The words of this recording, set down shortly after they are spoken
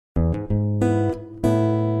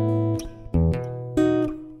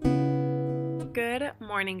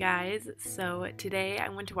morning, guys. So today I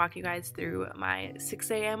want to walk you guys through my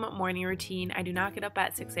 6 a.m. morning routine. I do not get up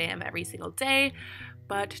at 6 a.m. every single day,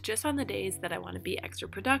 but just on the days that I want to be extra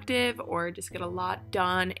productive or just get a lot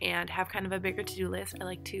done and have kind of a bigger to-do list, I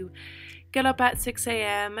like to get up at 6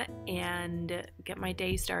 a.m. and get my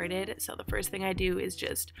day started. So the first thing I do is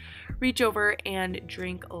just reach over and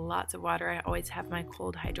drink lots of water. I always have my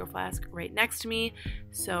cold hydro flask right next to me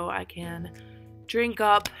so I can drink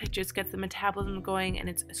up. It just gets the metabolism going and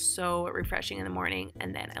it's so refreshing in the morning.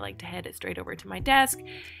 And then I like to head straight over to my desk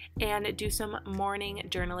and do some morning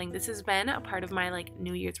journaling. This has been a part of my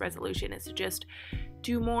New Year's resolution, is to just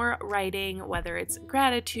do more writing, whether it's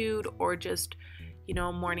gratitude or just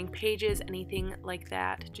morning pages, anything like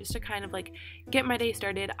that, just to kind of get my day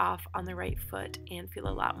started off on the right foot and feel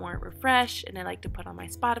a lot more refreshed. And I like to put on my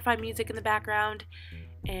Spotify music in the background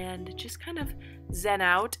and just kind of zen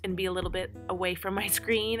out and be a little bit away from my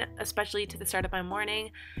screen, especially to the start of my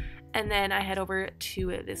morning. And then I head over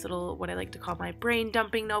to this little, what I like to call my brain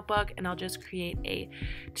dumping notebook, and I'll just create a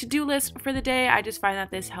to-do list for the day. I just find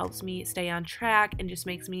that this helps me stay on track and just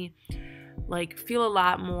makes me feel a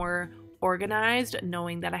lot more organized,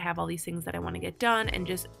 knowing that I have all these things that I want to get done, and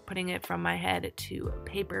just putting it from my head to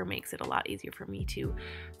paper makes it a lot easier for me to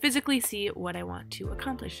physically see what I want to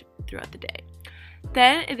accomplish throughout the day.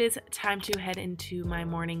 Then it is time to head into my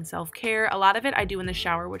morning self-care. A lot of it I do in the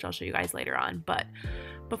shower, which I'll show you guys later on, but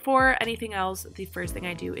before anything else, the first thing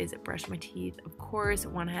I do is brush my teeth. Of course, I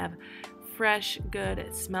want to have fresh,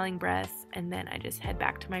 good smelling breath, and then I just head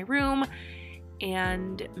back to my room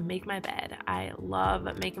and make my bed. I love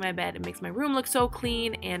making my bed. It makes my room look so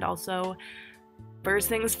clean, and also, first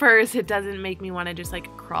things first, it doesn't make me want to just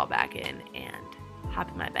crawl back in and hop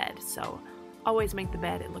in my bed. So always make the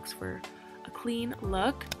bed. It looks for a clean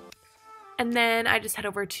look. And then I just head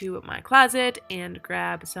over to my closet and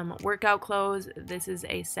grab some workout clothes. This is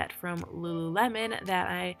a set from Lululemon that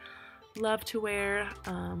I love to wear.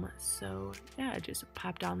 So yeah, I just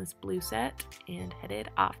popped on this blue set and headed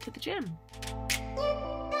off to the gym.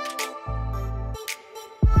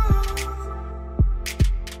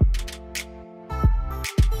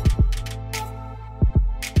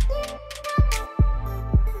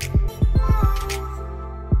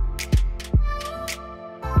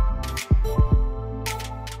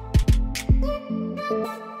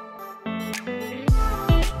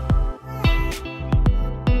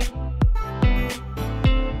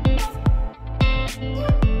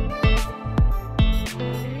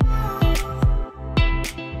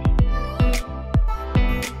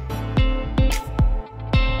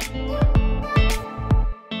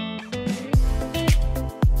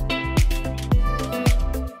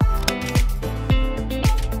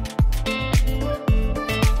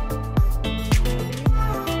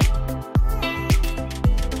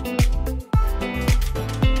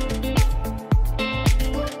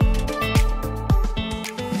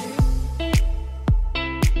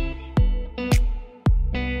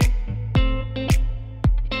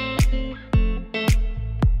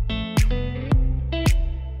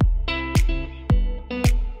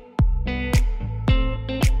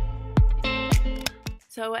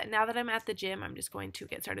 So now that I'm at the gym, I'm just going to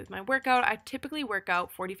get started with my workout. I typically work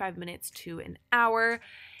out 45 minutes to an hour,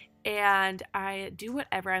 and I do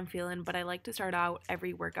whatever I'm feeling, but I like to start out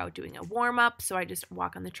every workout doing a warm-up. So I just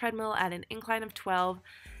walk on the treadmill at an incline of 12,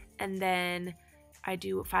 and then I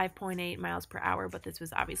do 5.8 miles per hour, but this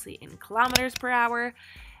was obviously in kilometers per hour.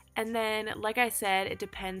 And then, like I said, it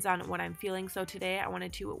depends on what I'm feeling. So today I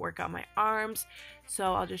wanted to work out my arms,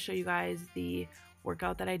 so I'll just show you guys the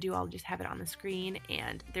workout that I do. I'll just have it on the screen,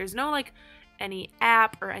 and there's no any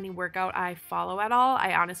app or any workout I follow at all.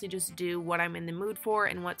 I honestly just do what I'm in the mood for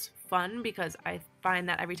and what's fun, because I find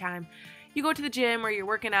that every time you go to the gym or you're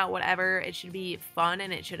working out, whatever, it should be fun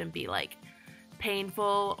and it shouldn't be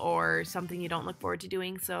painful or something you don't look forward to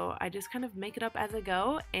doing. So I just kind of make it up as I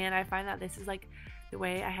go, and I find that this is the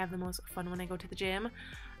way I have the most fun when I go to the gym.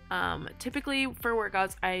 Typically for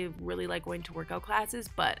workouts, I really like going to workout classes,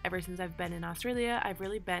 but ever since I've been in Australia, I've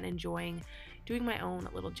really been enjoying doing my own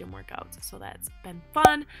little gym workouts. So that's been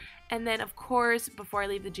fun. And then of course, before I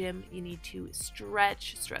leave the gym, you need to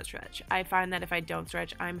stretch. I find that if I don't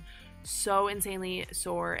stretch, I'm so insanely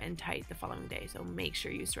sore and tight the following day. So make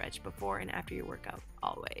sure you stretch before and after your workout,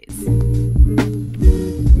 always.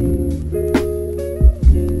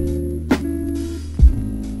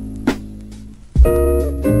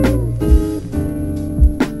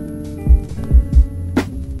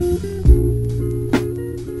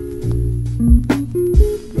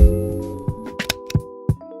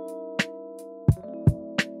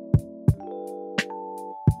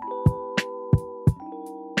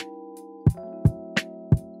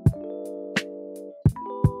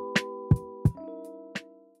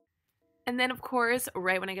 And then, of course,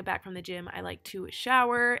 right when I get back from the gym, I like to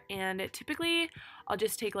shower, and typically I'll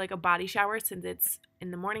just take like a body shower since it's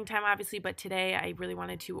in the morning time, obviously, but today I really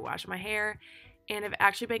wanted to wash my hair, and I've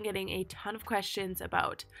actually been getting a ton of questions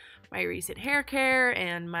about my recent hair care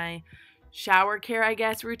and my shower care, I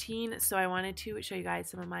guess, routine, so I wanted to show you guys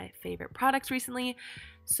some of my favorite products recently.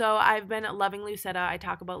 So I've been loving Lucetta. I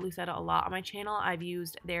talk about Lucetta a lot on my channel. I've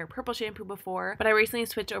used their purple shampoo before, but I recently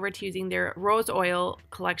switched over to using their rose oil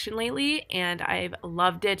collection lately, and I've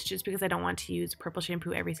loved it just because I don't want to use purple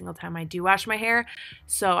shampoo every single time I do wash my hair.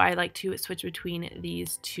 So I like to switch between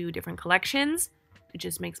these two different collections. It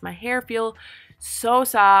just makes my hair feel so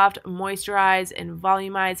soft, moisturized, and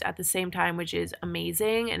volumized at the same time, which is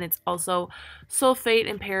amazing. And it's also sulfate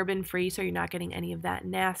and paraben free, so you're not getting any of that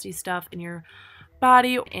nasty stuff in your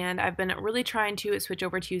body. And I've been really trying to switch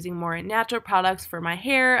over to using more natural products for my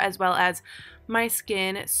hair as well as my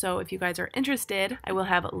skin. So if you guys are interested, I will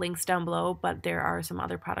have links down below, but there are some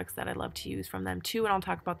other products that I love to use from them too, and I'll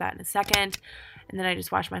talk about that in a second. And then I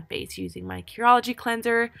just wash my face using my Curology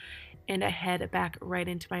cleanser, and I head back right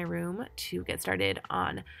into my room to get started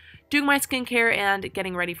on doing my skincare and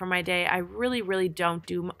getting ready for my day. I really don't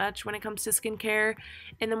do much when it comes to skincare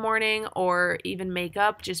in the morning or even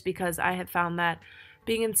makeup, just because I have found that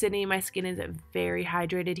being in Sydney, my skin is very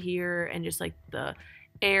hydrated here, and just like the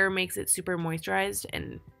air makes it super moisturized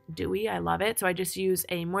and dewy. I love it. So I just use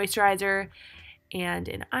a moisturizer and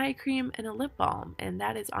an eye cream and a lip balm, and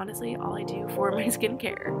that is honestly all I do for my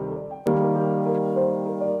skincare.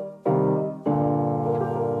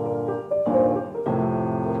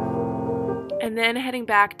 And then heading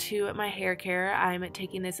back to my hair care, I'm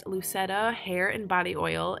taking this Lucetta hair and body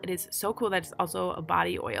oil. It is so cool that it's also a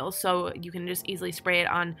body oil, so you can just easily spray it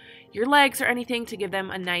on your legs or anything to give them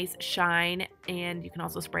a nice shine, and you can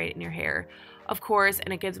also spray it in your hair, of course,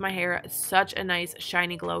 and it gives my hair such a nice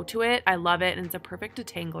shiny glow to it. I love it, and it's a perfect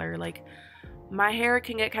detangler. Like, my hair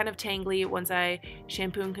can get kind of tangly once I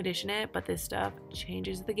shampoo and condition it, but this stuff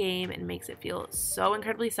changes the game and makes it feel so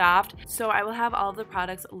incredibly soft. So I will have all of the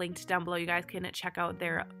products linked down below. You guys can check out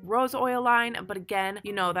their rose oil line, but again,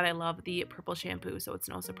 you know that I love the purple shampoo, so it's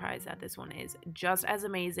no surprise that this one is just as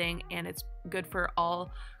amazing, and it's good for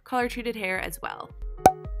all color treated hair as well.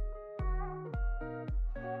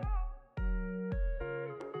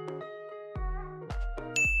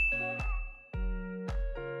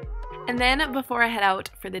 And then before I head out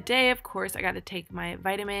for the day, of course, I got to take my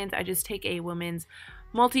vitamins. I just take a women's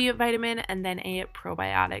multivitamin and then a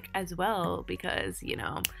probiotic as well because, you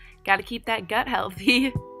know, got to keep that gut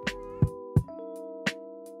healthy.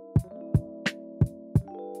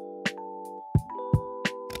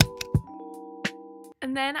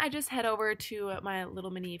 And then I just head over to my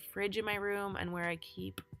little mini fridge in my room and where I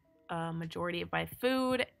keep a majority of my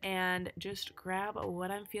food, and just grab what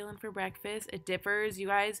I'm feeling for breakfast. It differs. You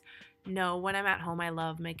guys know when I'm at home, I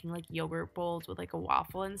love making like yogurt bowls with like a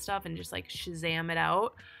waffle and stuff and just like Shazam it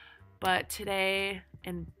out. But today,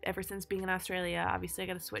 and ever since being in Australia, obviously I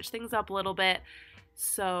got to switch things up a little bit.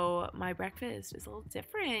 So my breakfast is a little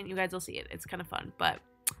different. You guys will see it. It's kind of fun. But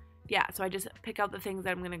yeah, so I just pick out the things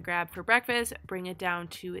that I'm going to grab for breakfast, bring it down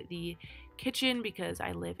to the kitchen because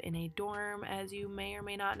I live in a dorm, as you may or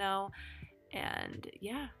may not know. And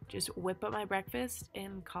yeah, just whip up my breakfast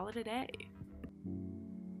and call it a day.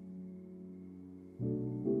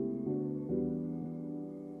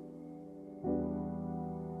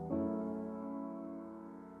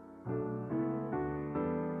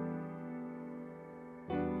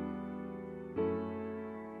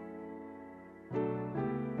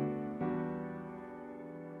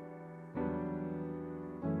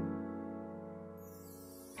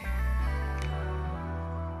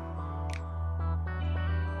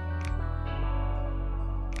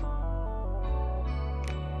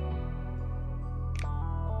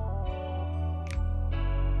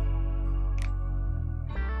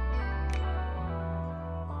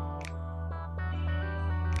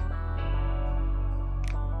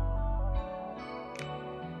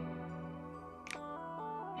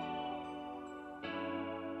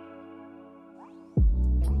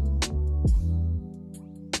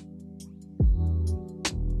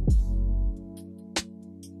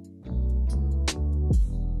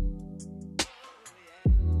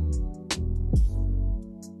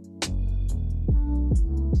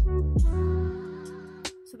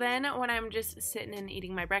 Then when I'm just sitting and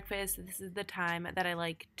eating my breakfast, this is the time that I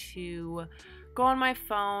like to go on my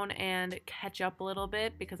phone and catch up a little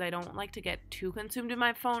bit because I don't like to get too consumed in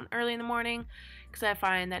my phone early in the morning because I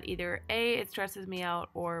find that either A, it stresses me out,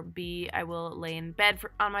 or B, I will lay in bed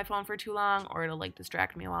on my phone for too long, or it'll like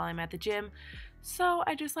distract me while I'm at the gym. So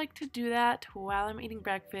I just like to do that while I'm eating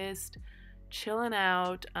breakfast, chilling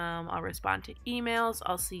out. I'll respond to emails.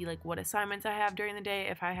 I'll see like what assignments I have during the day,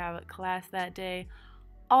 if I have a class that day,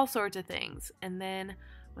 all sorts of things. And then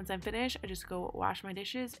once I'm finished, I just go wash my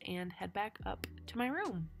dishes and head back up to my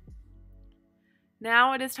room.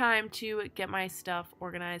 Now it is time to get my stuff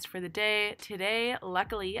organized for the day. Today,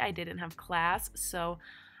 luckily, I didn't have class, so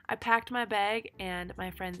I packed my bag and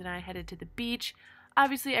my friends and I headed to the beach.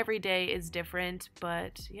 Obviously, every day is different,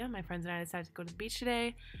 but yeah, my friends and I decided to go to the beach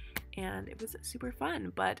today, and it was super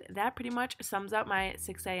fun. But that pretty much sums up my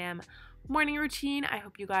 6 a.m. morning routine. I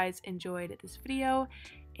hope you guys enjoyed this video,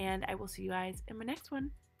 and I will see you guys in my next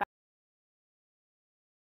one.